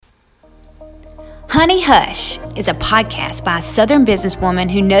Honey Hush is a podcast by a Southern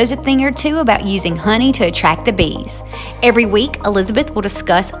businesswoman who knows a thing or two about using honey to attract the bees. Every week, Elizabeth will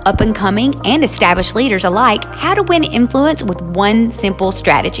discuss up-and-coming and established leaders alike how to win influence with one simple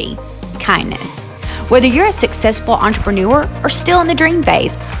strategy: kindness. Whether you're a successful entrepreneur or still in the dream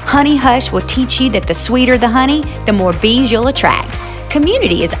phase, Honey Hush will teach you that the sweeter the honey, the more bees you'll attract.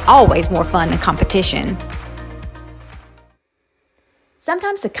 Community is always more fun than competition.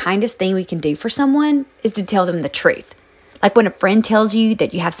 Sometimes the kindest thing we can do for someone is to tell them the truth. Like when a friend tells you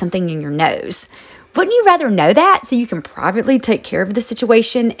that you have something in your nose. Wouldn't you rather know that so you can privately take care of the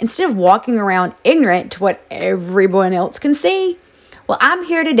situation instead of walking around ignorant to what everyone else can see? Well, I'm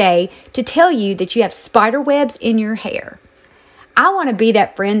here today to tell you that you have spider webs in your hair. I want to be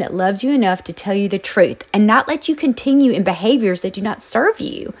that friend that loves you enough to tell you the truth and not let you continue in behaviors that do not serve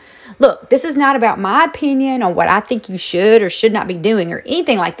you. Look, this is not about my opinion on what I think you should or should not be doing or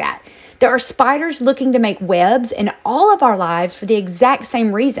anything like that. There are spiders looking to make webs in all of our lives for the exact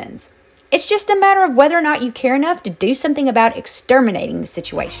same reasons. It's just a matter of whether or not you care enough to do something about exterminating the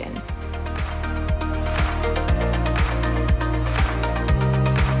situation.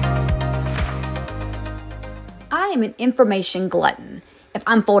 I am an information glutton. If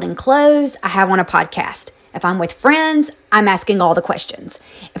I'm folding clothes, I have on a podcast. If I'm with friends, I'm asking all the questions.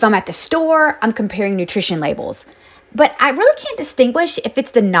 If I'm at the store, I'm comparing nutrition labels. But I really can't distinguish if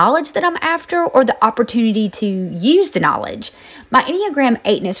it's the knowledge that I'm after or the opportunity to use the knowledge. My Enneagram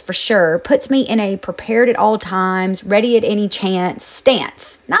 8ness for sure puts me in a prepared at all times, ready at any chance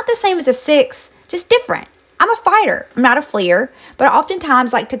stance. Not the same as a 6, just different. I'm a fighter. I'm not a fleer, but I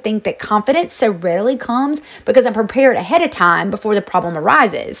oftentimes like to think that confidence so readily comes because I'm prepared ahead of time before the problem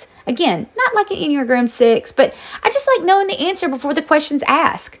arises. Again, not like an Enneagram 6, but I just like knowing the answer before the question's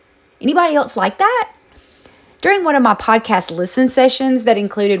asked. Anybody else like that? During one of my podcast listen sessions that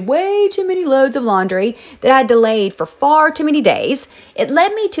included way too many loads of laundry that I delayed for far too many days, it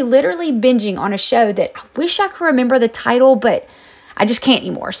led me to literally binging on a show that I wish I could remember the title, but I just can't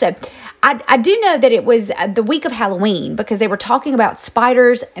anymore. So I do know that it was the week of Halloween because they were talking about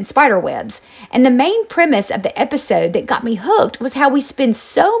spiders and spider webs. And the main premise of the episode that got me hooked was how we spend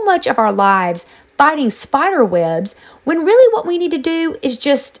so much of our lives fighting spider webs when really what we need to do is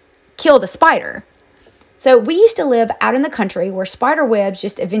just kill the spider. So we used to live out in the country where spider webs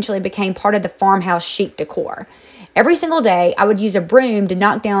just eventually became part of the farmhouse chic decor. Every single day, I would use a broom to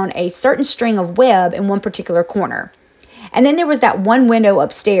knock down a certain string of web in one particular corner. And then there was that one window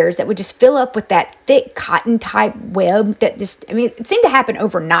upstairs that would just fill up with that thick cotton type web that it seemed to happen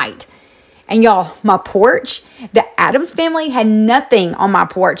overnight. And y'all, my porch, the Addams family had nothing on my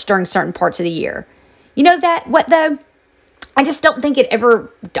porch during certain parts of the year. You know what though? I just don't think it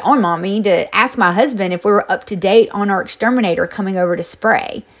ever dawned on me to ask my husband if we were up to date on our exterminator coming over to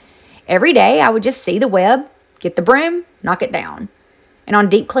spray. Every day I would just see the web, get the broom, knock it down. And on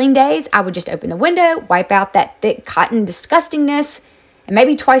deep clean days, I would just open the window, wipe out that thick cotton disgustingness, and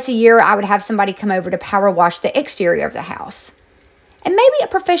maybe twice a year I would have somebody come over to power wash the exterior of the house. And maybe a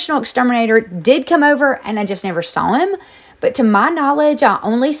professional exterminator did come over and I just never saw him, but to my knowledge, I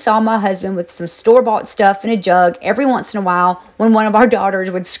only saw my husband with some store-bought stuff in a jug every once in a while when one of our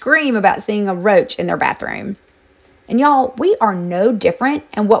daughters would scream about seeing a roach in their bathroom. And y'all, we are no different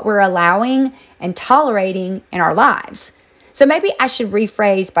in what we're allowing and tolerating in our lives. So maybe I should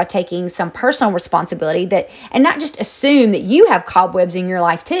rephrase by taking some personal responsibility and not just assume that you have cobwebs in your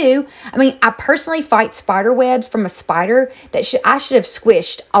life too. I personally fight spider webs from a spider that I should have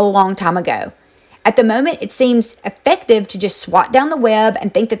squished a long time ago. At the moment, it seems effective to just swat down the web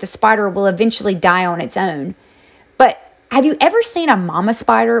and think that the spider will eventually die on its own. But have you ever seen a mama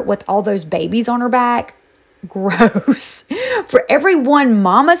spider with all those babies on her back? Gross. For every one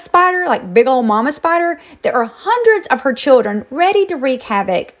mama spider, like big old mama spider, there are hundreds of her children ready to wreak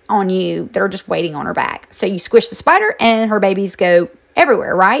havoc on you that are just waiting on her back. So you squish the spider and her babies go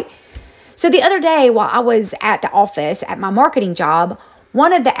everywhere, right? So the other day while I was at the office at my marketing job,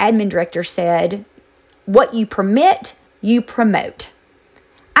 one of the admin directors said, "What you permit, you promote."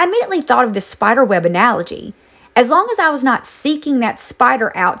 I immediately thought of the spider web analogy. As long as I was not seeking that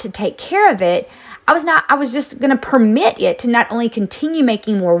spider out to take care of it, I was just going to permit it to not only continue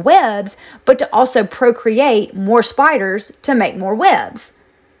making more webs, but to also procreate more spiders to make more webs.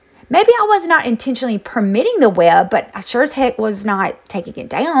 Maybe I was not intentionally permitting the web, but I sure as heck was not taking it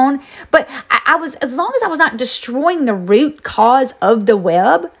down. But as long as I was not destroying the root cause of the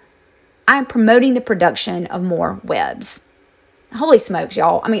web, I'm promoting the production of more webs. Holy smokes,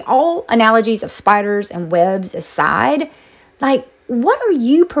 y'all. All analogies of spiders and webs aside, what are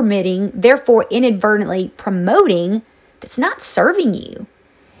you permitting, therefore inadvertently promoting, that's not serving you?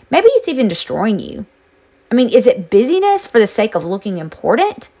 Maybe it's even destroying you. I mean, is it busyness for the sake of looking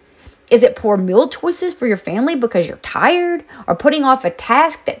important? Is it poor meal choices for your family because you're tired, or putting off a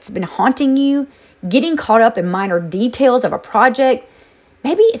task that's been haunting you, getting caught up in minor details of a project?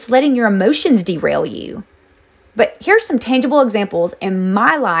 Maybe it's letting your emotions derail you. But here's some tangible examples in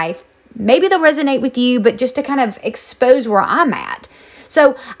my life. Maybe they'll resonate with you, but just to kind of expose where I'm at.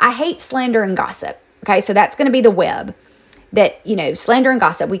 So I hate slander and gossip. Okay, so that's going to be the web that, slander and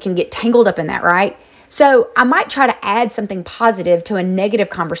gossip, we can get tangled up in that, right? So I might try to add something positive to a negative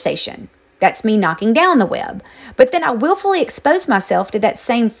conversation. That's me knocking down the web. But then I willfully expose myself to that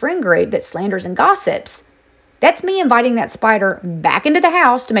same friend group that slanders and gossips. That's me inviting that spider back into the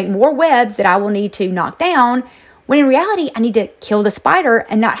house to make more webs that I will need to knock down, when in reality, I need to kill the spider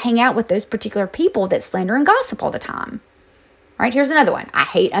and not hang out with those particular people that slander and gossip all the time. All right, here's another one. I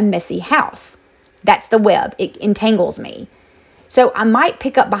hate a messy house. That's the web. It entangles me. So I might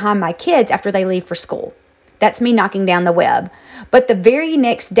pick up behind my kids after they leave for school. That's me knocking down the web. But the very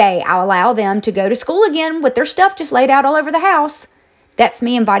next day, I'll allow them to go to school again with their stuff just laid out all over the house. That's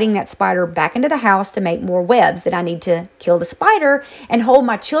me inviting that spider back into the house to make more webs that I need to kill the spider and hold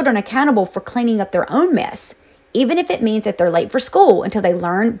my children accountable for cleaning up their own mess, even if it means that they're late for school until they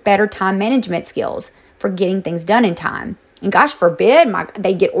learn better time management skills for getting things done in time. And gosh forbid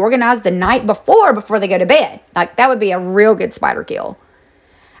they get organized the night before they go to bed. Like, that would be a real good spider kill.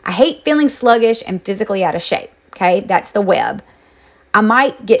 I hate feeling sluggish and physically out of shape. Okay, that's the web. I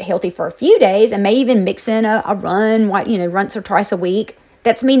might get healthy for a few days and may even mix in a run, once or twice a week.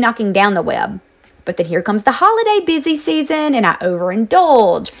 That's me knocking down the web. But then here comes the holiday busy season and I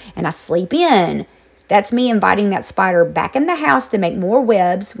overindulge and I sleep in. That's me inviting that spider back in the house to make more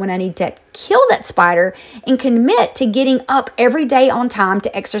webs when I need to kill that spider and commit to getting up every day on time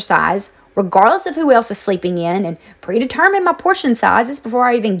to exercise, regardless of who else is sleeping in, and predetermine my portion sizes before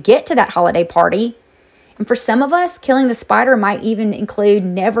I even get to that holiday party. And for some of us, killing the spider might even include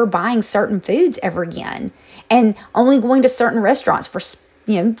never buying certain foods ever again and only going to certain restaurants for,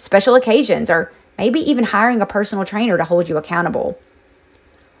 special occasions, or maybe even hiring a personal trainer to hold you accountable.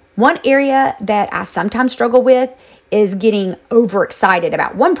 One area that I sometimes struggle with is getting overexcited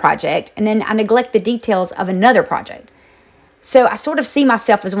about one project and then I neglect the details of another project. So I sort of see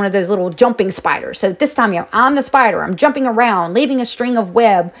myself as one of those little jumping spiders. So this time, I'm the spider. I'm jumping around, leaving a string of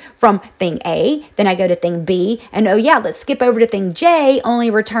web from thing A. Then I go to thing B. And let's skip over to thing J,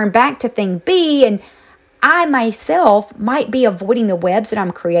 only return back to thing B. And I myself might be avoiding the webs that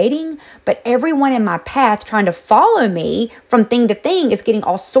I'm creating, but everyone in my path trying to follow me from thing to thing is getting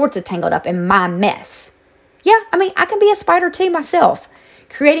all sorts of tangled up in my mess. Yeah, I can be a spider too myself,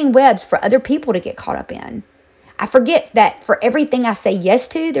 creating webs for other people to get caught up in. I forget that for everything I say yes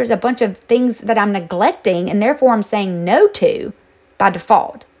to, there's a bunch of things that I'm neglecting and therefore I'm saying no to by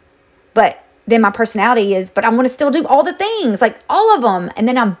default. But then my personality is, but I want to still do all the things, like all of them. And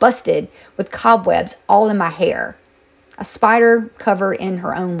then I'm busted with cobwebs all in my hair. A spider covered in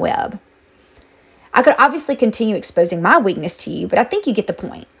her own web. I could obviously continue exposing my weakness to you, but I think you get the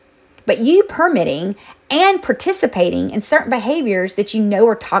point. But you permitting and participating in certain behaviors that you know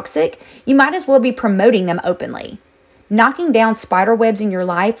are toxic, you might as well be promoting them openly. Knocking down spider webs in your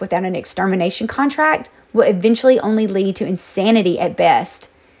life without an extermination contract will eventually only lead to insanity at best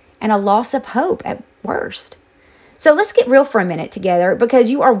and a loss of hope at worst. So let's get real for a minute together, because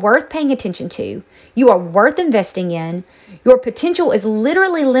you are worth paying attention to. You are worth investing in. Your potential is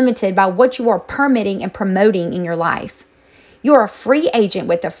literally limited by what you are permitting and promoting in your life. You are a free agent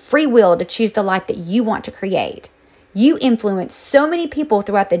with a free will to choose the life that you want to create. You influence so many people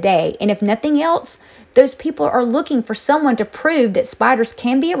throughout the day, and if nothing else, those people are looking for someone to prove that spiders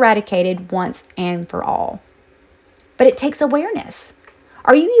can be eradicated once and for all. But it takes awareness.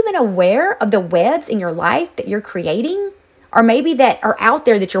 Are you even aware of the webs in your life that you're creating? Or maybe that are out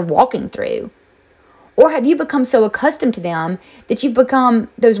there that you're walking through? Or have you become so accustomed to them that you've become,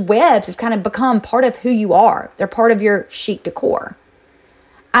 those webs have kind of become part of who you are? They're part of your chic decor.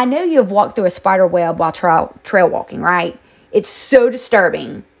 I know you have walked through a spider web while trail walking, right? It's so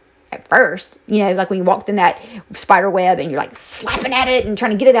disturbing at first, like when you walked in that spider web and you're like slapping at it and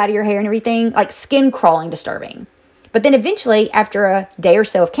trying to get it out of your hair and everything, like skin crawling disturbing. But then eventually, after a day or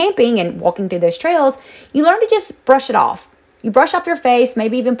so of camping and walking through those trails, you learn to just brush it off. You brush off your face,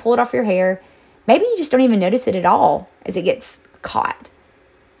 maybe even pull it off your hair. Maybe you just don't even notice it at all as it gets caught.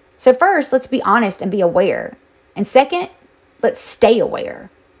 So first, let's be honest and be aware. And second, let's stay aware.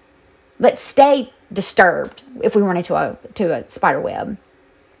 Let's stay disturbed if we run into a spider web.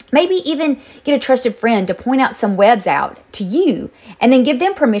 Maybe even get a trusted friend to point out some webs out to you and then give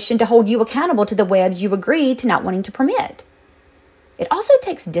them permission to hold you accountable to the webs you agree to not wanting to permit. It also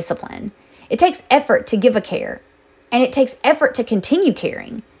takes discipline. It takes effort to give a care, and it takes effort to continue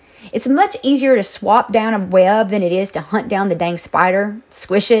caring. It's much easier to swap down a web than it is to hunt down the dang spider,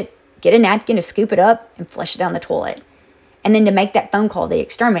 squish it, get a napkin to scoop it up, and flush it down the toilet, and then to make that phone call to the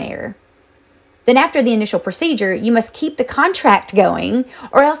exterminator. Then after the initial procedure, you must keep the contract going,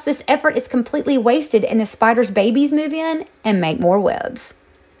 or else this effort is completely wasted and the spider's babies move in and make more webs.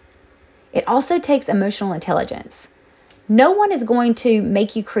 It also takes emotional intelligence. No one is going to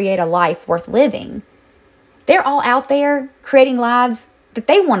make you create a life worth living. They're all out there creating lives that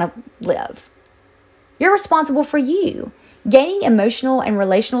they want to live. You're responsible for you. Gaining emotional and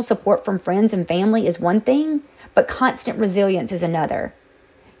relational support from friends and family is one thing, but constant resilience is another.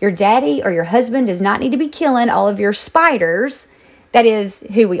 Your daddy or your husband does not need to be killing all of your spiders. That is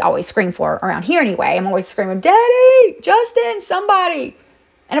who we always scream for around here anyway. I'm always screaming, Daddy, Justin, somebody.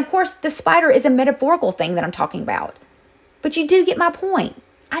 And of course, the spider is a metaphorical thing that I'm talking about. But you do get my point.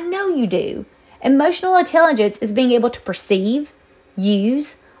 I know you do. Emotional intelligence is being able to perceive,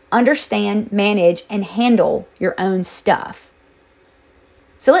 use, understand, manage, and handle your own stuff.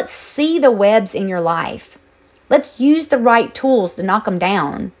 So let's see the webs in your life. Let's use the right tools to knock them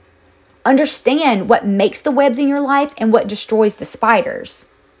down. Understand what makes the webs in your life and what destroys the spiders.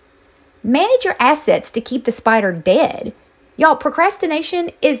 Manage your assets to keep the spider dead. Y'all,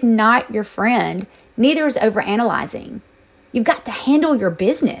 procrastination is not your friend. Neither is overanalyzing. You've got to handle your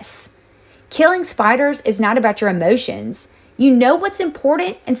business. Killing spiders is not about your emotions. You know what's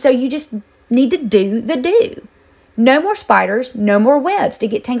important, and so you just need to do the do. No more spiders, no more webs to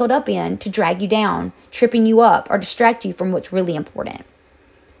get tangled up in to drag you down, tripping you up, or distract you from what's really important.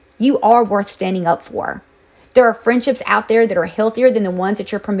 You are worth standing up for. There are friendships out there that are healthier than the ones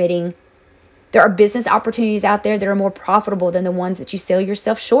that you're permitting. There are business opportunities out there that are more profitable than the ones that you sell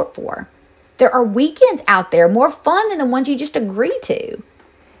yourself short for. There are weekends out there more fun than the ones you just agree to.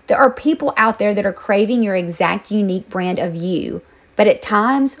 There are people out there that are craving your exact unique brand of you. But at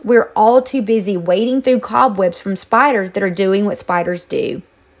times, we're all too busy wading through cobwebs from spiders that are doing what spiders do.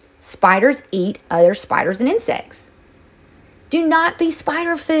 Spiders eat other spiders and insects. Do not be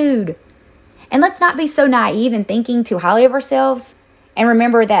spider food. And let's not be so naive in thinking too highly of ourselves. And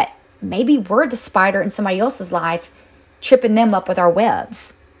remember that maybe we're the spider in somebody else's life, tripping them up with our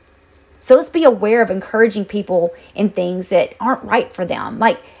webs. So let's be aware of encouraging people in things that aren't right for them.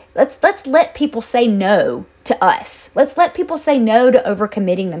 Like, let's let people say no to us. Let's let people say no to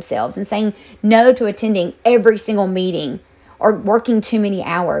overcommitting themselves and saying no to attending every single meeting or working too many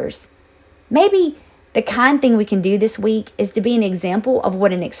hours. Maybe the kind thing we can do this week is to be an example of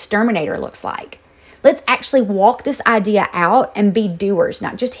what an exterminator looks like. Let's actually walk this idea out and be doers,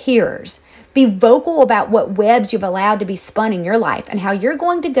 not just hearers. Be vocal about what webs you've allowed to be spun in your life and how you're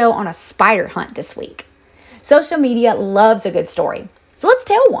going to go on a spider hunt this week. Social media loves a good story, so let's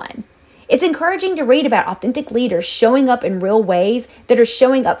tell one. It's encouraging to read about authentic leaders showing up in real ways that are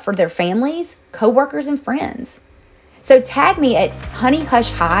showing up for their families, coworkers, and friends. So tag me at Honey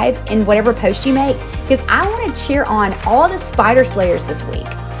Hush Hive in whatever post you make, because I want to cheer on all the spider slayers this week.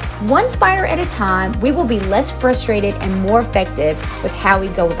 One spider at a time, we will be less frustrated and more effective with how we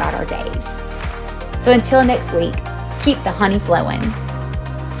go about our days. So until next week, keep the honey flowing.